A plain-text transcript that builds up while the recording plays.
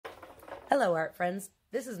Hello, art friends.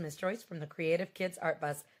 This is Miss Joyce from the Creative Kidz Art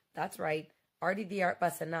Bus. That's right, Artie the Art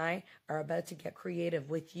Bus and I are about to get creative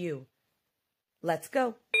with you. Let's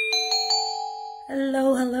go.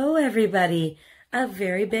 Hello, everybody. A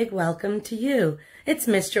very big welcome to you. It's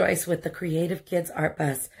Miss Joyce with the Creative Kidz Art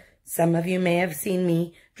Bus. Some of you may have seen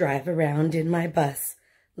me drive around in my bus.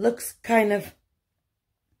 Looks kind of,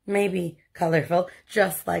 maybe colorful,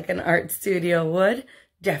 just like an art studio would.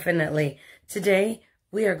 Definitely. Today,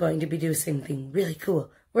 we are going to be doing something really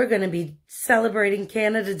cool. We're going to be celebrating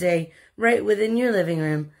Canada Day right within your living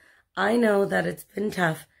room. I know that it's been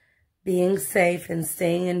tough being safe and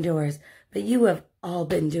staying indoors, but you have all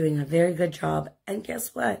been doing a very good job. And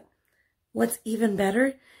guess what? What's even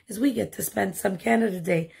better is we get to spend some Canada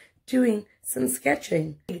Day doing some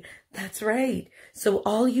sketching. That's right. So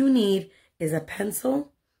all you need is a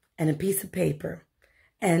pencil and a piece of paper.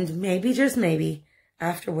 And maybe, just maybe,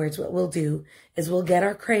 afterwards, what we'll do is we'll get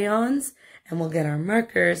our crayons and we'll get our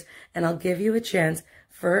markers, and I'll give you a chance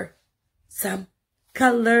for some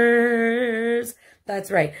colors. That's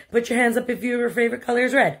right. Put your hands up if your favorite color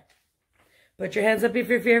is red. Put your hands up if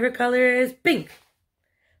your favorite color is pink.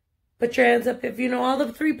 Put your hands up if you know all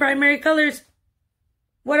the 3 primary colors.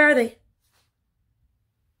 What are they?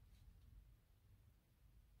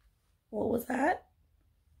 What was that?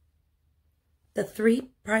 The 3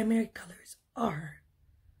 primary colors are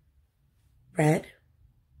red,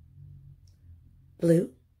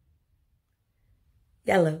 blue,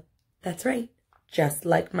 yellow. That's right. Just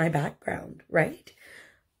like my background, right?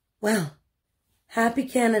 Well, happy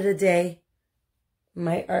Canada Day,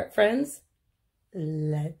 my art friends.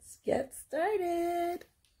 Let's get started.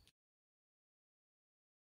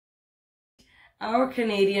 Our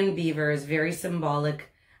Canadian beaver is very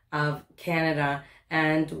symbolic of Canada,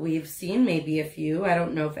 and we've seen maybe a few. I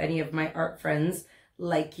don't know if any of my art friends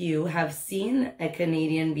like you have seen a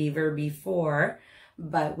Canadian beaver before,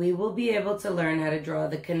 but we will be able to learn how to draw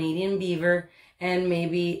the Canadian beaver and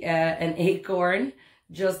maybe an acorn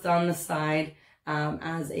just on the side,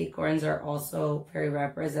 as acorns are also very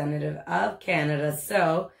representative of Canada.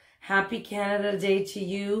 So happy Canada Day to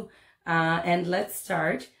you, and let's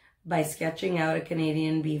start by sketching out a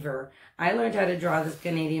Canadian beaver. I learned how to draw this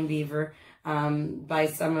Canadian beaver by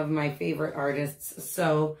some of my favorite artists,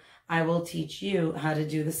 so I will teach you how to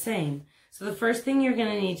do the same. So the first thing you're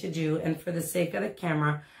going to need to do, and for the sake of the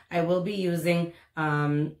camera, I will be using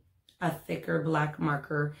a thicker black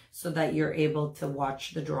marker so that you're able to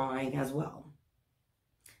watch the drawing as well.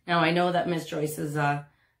 Now, I know that Miss Joyce's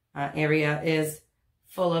area is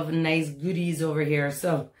full of nice goodies over here,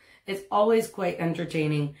 so it's always quite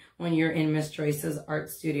entertaining when you're in Miss Joyce's art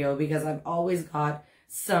studio, because I've always got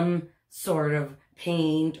some sort of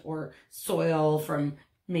paint or soil from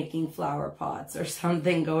making flower pots or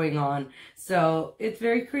something going on. So it's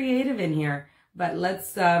very creative in here, but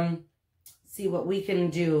let's see what we can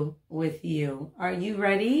do with you. Are you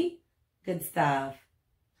ready? Good stuff.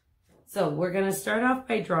 So we're going to start off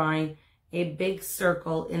by drawing a big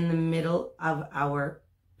circle in the middle of our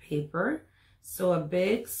paper. So a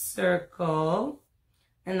big circle,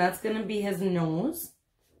 and that's going to be his nose.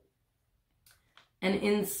 And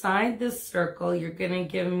inside this circle, you're going to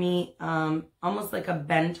give me almost like a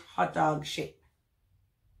bent hot dog shape.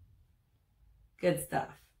 Good stuff.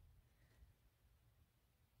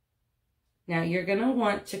 Now you're going to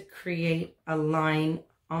want to create a line,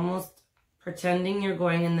 almost pretending you're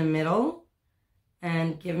going in the middle,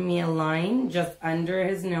 and give me a line just under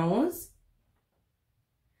his nose.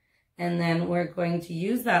 And then we're going to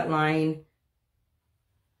use that line,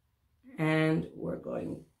 and we're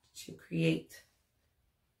going to create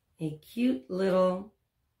a cute little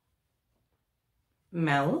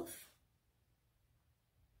mouth.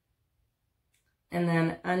 And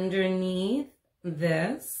then underneath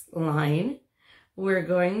this line, we're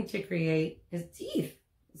going to create his teeth.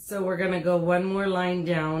 So we're going to go one more line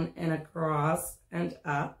down and across and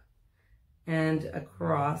up and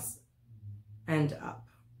across and up,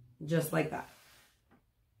 just like that.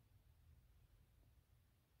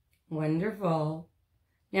 Wonderful.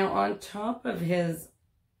 Now on top of his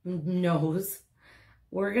nose,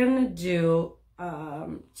 we're going to do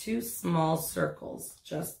 2 small circles,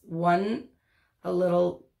 just one a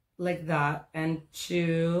little like that and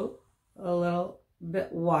 2 a little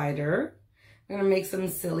bit wider. I'm going to make some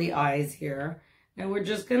silly eyes here. And we're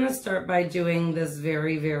just going to start by doing this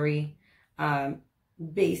very, very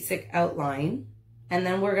basic outline. And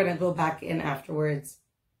then we're going to go back in afterwards.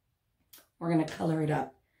 We're going to color it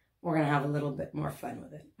up. We're going to have a little bit more fun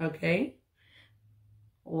with it. Okay?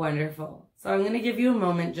 Wonderful. So I'm going to give you a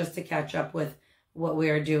moment just to catch up with what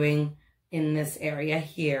we are doing in this area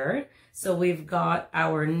here. So we've got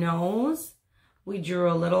our nose. We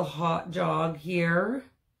drew a little hot dog here,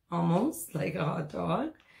 almost like a hot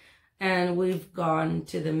dog. And we've gone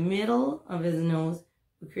to the middle of his nose.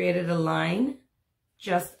 We created a line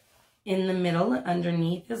just in the middle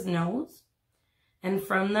underneath his nose. And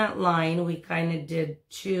from that line, we kind of did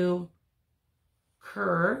two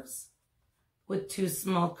curves with two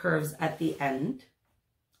small curves at the end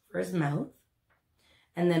for his mouth.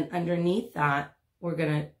 And then underneath that, we're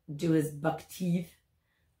going to do his buck teeth.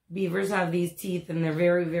 Beavers have these teeth and they're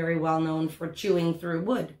very, very well known for chewing through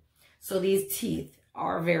wood. So these teeth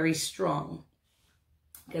are very strong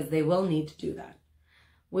because they will need to do that.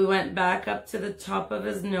 We went back up to the top of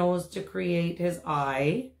his nose to create his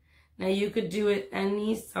eye. Now you could do it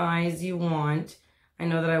any size you want. I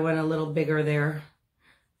know that I went a little bigger there.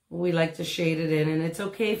 We like to shade it in, and it's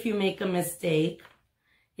okay if you make a mistake.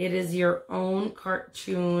 It is your own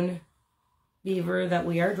cartoon beaver that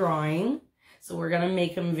we are drawing. So we're going to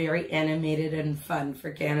make him very animated and fun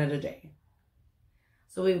for Canada Day.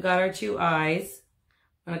 So we've got our two eyes.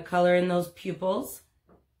 I'm going to color in those pupils.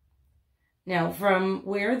 Now from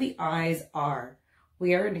where the eyes are,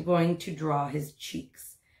 we are going to draw his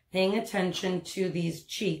cheeks. Paying attention to these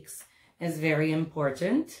cheeks is very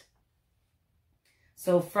important.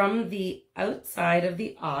 So from the outside of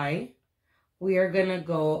the eye, we are going to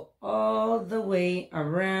go all the way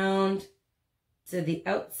around to the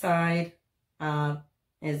outside of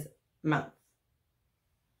his mouth.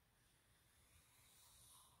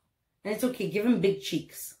 And it's okay, give him big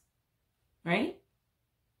cheeks, right?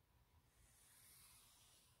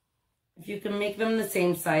 If you can make them the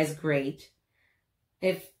same size, great.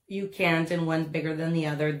 If you can't and one's bigger than the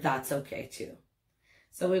other, that's okay too.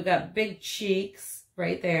 So we've got big cheeks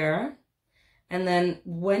right there. And then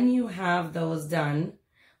when you have those done,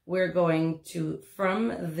 we're going to, from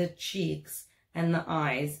the cheeks and the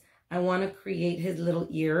eyes, I want to create his little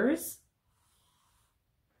ears.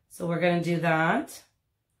 So we're going to do that.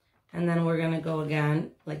 And then we're going to go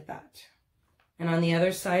again like that. And on the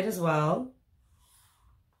other side as well,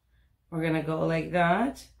 we're going to go like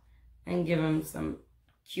that and give him some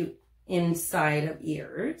cute inside of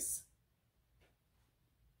ears.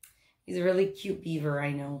 He's a really cute beaver,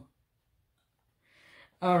 I know.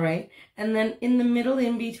 All right, and then in the middle,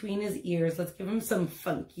 in between his ears, let's give him some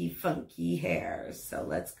funky, funky hair. So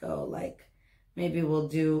let's go like, maybe we'll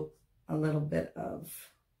do a little bit of,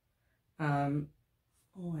 oh,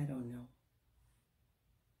 I don't know.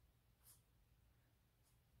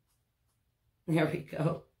 There we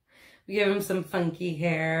go. We give him some funky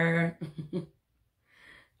hair.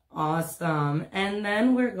 Awesome. And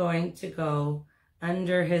then we're going to go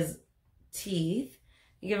under his teeth.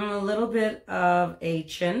 Give him a little bit of a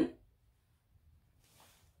chin.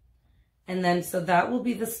 And then, so that will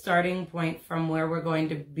be the starting point from where we're going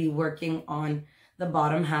to be working on the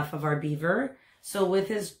bottom half of our beaver. So with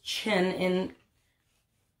his chin in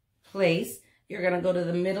place, you're going to go to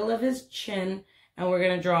the middle of his chin and we're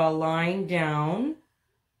going to draw a line down,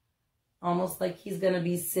 almost like he's going to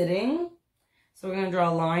be sitting. So we're going to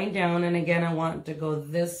draw a line down, and again, I want to go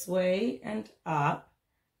this way and up,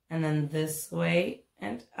 and then this way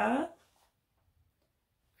and up,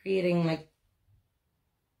 creating like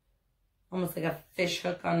almost like a fish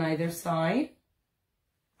hook on either side.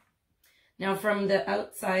 Now from the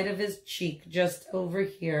outside of his cheek, just over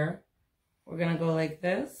here, we're going to go like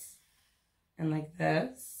this and like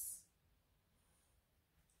this.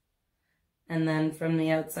 And then from the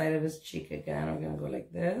outside of his cheek again, we're going to go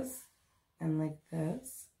like this and like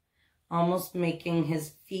this, almost making his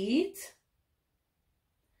feet.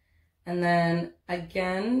 And then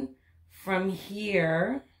again, from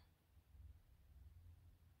here,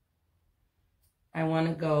 I want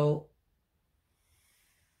to go,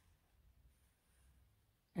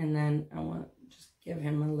 and then I want to just give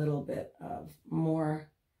him a little bit of more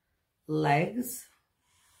legs.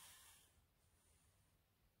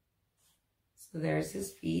 So there's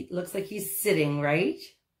his feet. Looks like he's sitting, right?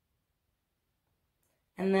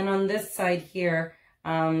 And then on this side here,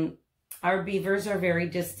 our beavers are very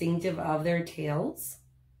distinctive of their tails.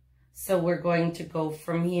 So we're going to go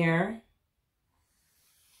from here.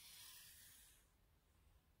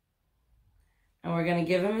 And we're going to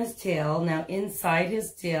give him his tail. Now inside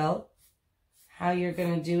his tail, how you're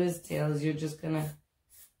going to do his tail is you're just going to, if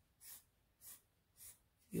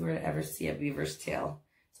you were to ever see a beaver's tail,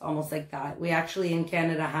 it's almost like that. We actually in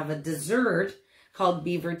Canada have a dessert called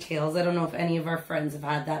beaver tails. I don't know if any of our friends have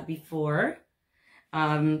had that before.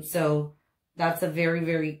 So that's a very,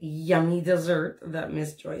 very yummy dessert that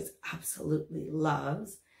Miss Joyce absolutely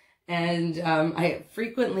loves. And I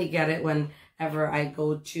frequently get it whenever I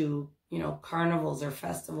go to you know, carnivals or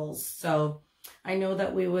festivals. So I know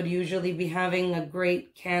that we would usually be having a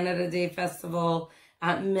great Canada Day festival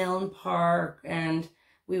at Milne Park, and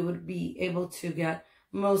we would be able to get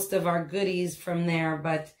most of our goodies from there.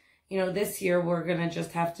 But, you know, this year we're going to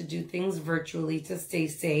just have to do things virtually to stay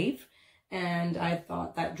safe. And I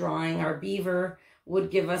thought that drawing our beaver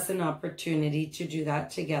would give us an opportunity to do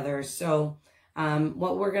that together. So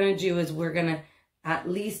what we're going to do is we're going to at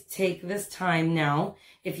least take this time now.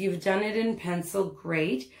 If you've done it in pencil,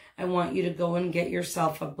 great. I want you to go and get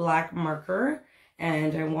yourself a black marker,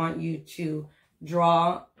 and I want you to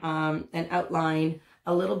draw and outline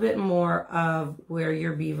a little bit more of where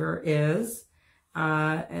your beaver is,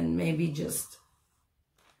 and maybe just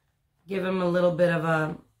give him a little bit of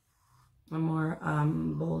a more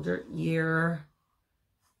bolder ear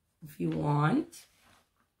if you want.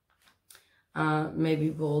 Maybe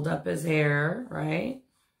bold up his hair, right?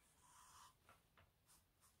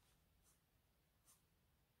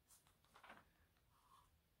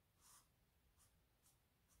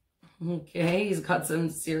 Okay, he's got some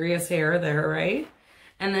serious hair there, right?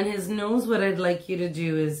 And then his nose, what I'd like you to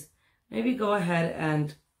do is maybe go ahead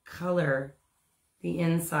and color the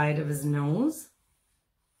inside of his nose.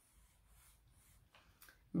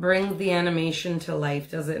 Brings the animation to life,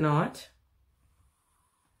 does it not?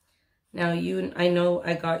 Now, I know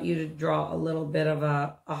I got you to draw a little bit of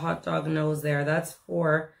a hot dog nose there. That's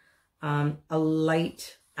for a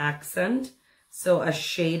light accent, so a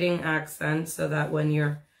shading accent, so that when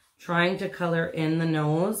you're trying to color in the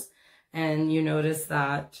nose and you notice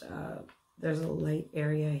that there's a light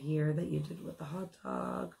area here that you did with the hot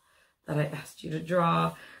dog that I asked you to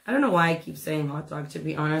draw. I don't know why I keep saying hot dog, to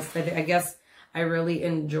be honest. I guess I really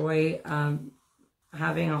enjoy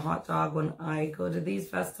having a hot dog when I go to these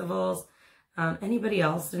festivals. Anybody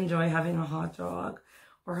else enjoy having a hot dog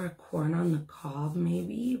or a corn on the cob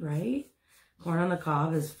maybe, right? Corn on the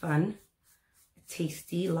cob is fun,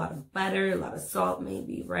 tasty, a lot of butter, a lot of salt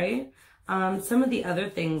maybe, right? Some of the other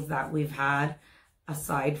things that we've had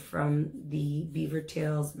aside from the beaver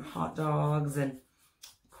tails and hot dogs and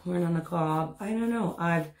corn on the cob, I don't know.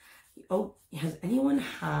 Has anyone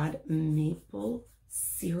had maple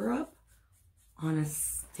syrup on a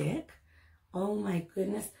stick? Oh my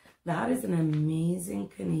goodness, that is an amazing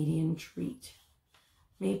Canadian treat.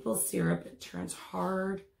 Maple syrup, it turns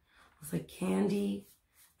hard. It's like candy,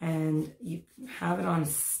 and you have it on a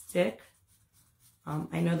stick.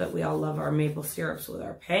 I know that we all love our maple syrups with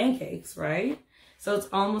our pancakes, right? So it's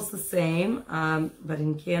almost the same, but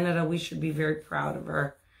in Canada, we should be very proud of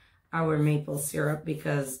our maple syrup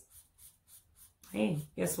because, hey,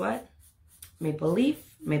 guess what? Maple leaf,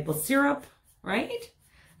 maple syrup, right?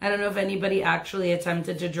 I don't know if anybody actually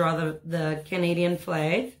attempted to draw the Canadian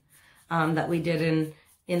flag that we did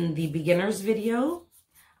in the beginners video.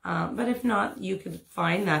 But if not, you could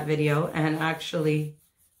find that video and actually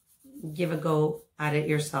give a go at it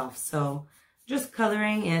yourself. So just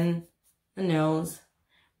coloring in the nose,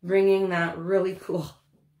 bringing that really cool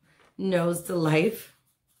nose to life.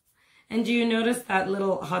 And do you notice that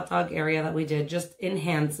little hot dog area that we did just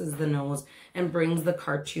enhances the nose and brings the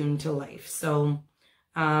cartoon to life? So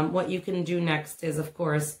what you can do next is, of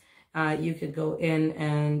course, you could go in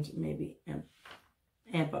and maybe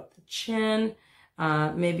amp up the chin,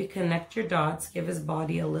 maybe connect your dots, give his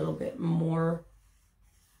body a little bit more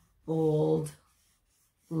bold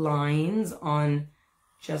lines on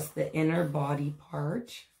just the inner body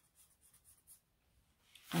part.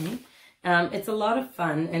 Okay. It's a lot of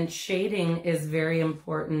fun, and shading is very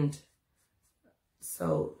important.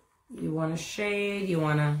 So you want to shade, you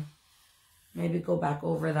want to maybe go back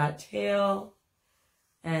over that tail.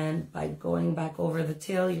 And by going back over the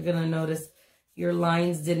tail, you're going to notice your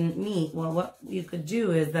lines didn't meet. Well, what you could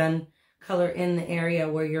do is then color in the area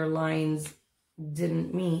where your lines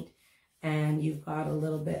didn't meet, and you've got a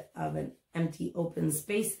little bit of an empty open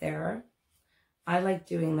space there. I like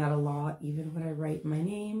doing that a lot, even when I write my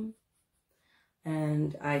name.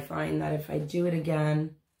 And I find that if I do it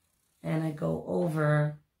again and I go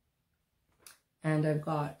over and I've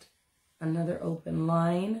got another open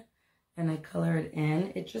line and I color it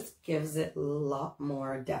in, it just gives it a lot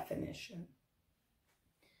more definition.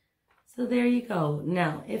 So there you go.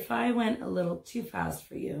 Now, if I went a little too fast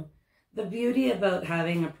for you, the beauty about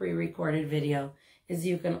having a pre-recorded video is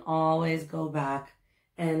you can always go back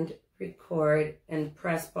and record and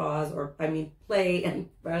press pause, or play and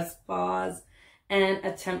press pause and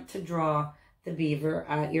attempt to draw the beaver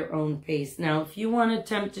at your own pace. Now, if you want to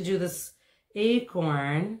attempt to do this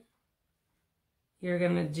acorn, you're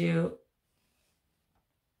going to do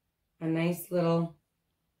a nice little,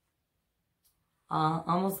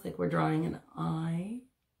 almost like we're drawing an eye,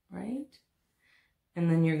 right? And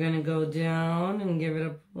then you're going to go down and give it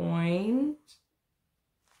a point.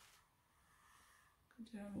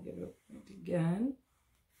 Go down and give it a point again.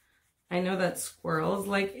 I know that squirrels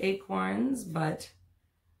like acorns, but,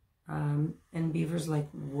 and beavers like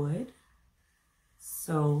wood.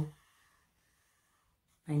 So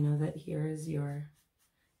I know that here is your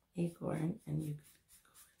acorn, and you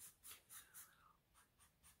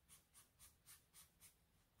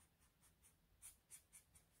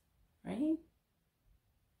right?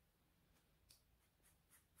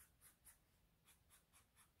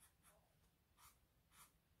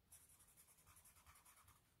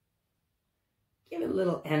 Give it a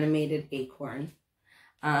little animated acorn.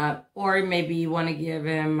 Or maybe you want to give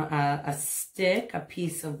him a stick, a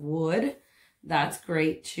piece of wood. That's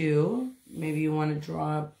great too. Maybe you want to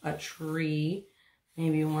draw a tree.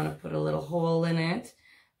 Maybe you want to put a little hole in it.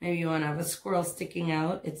 Maybe you want to have a squirrel sticking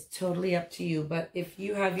out. It's totally up to you. But if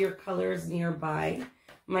you have your colors nearby,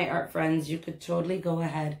 my art friends, you could totally go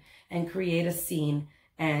ahead and create a scene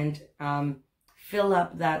and fill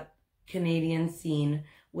up that Canadian scene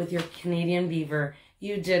with your Canadian beaver.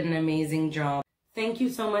 You did an amazing job. Thank you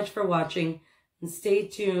so much for watching, and stay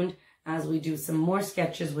tuned as we do some more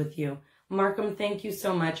sketches with you. Markham, thank you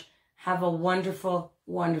so much. Have a wonderful,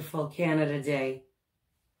 wonderful Canada Day.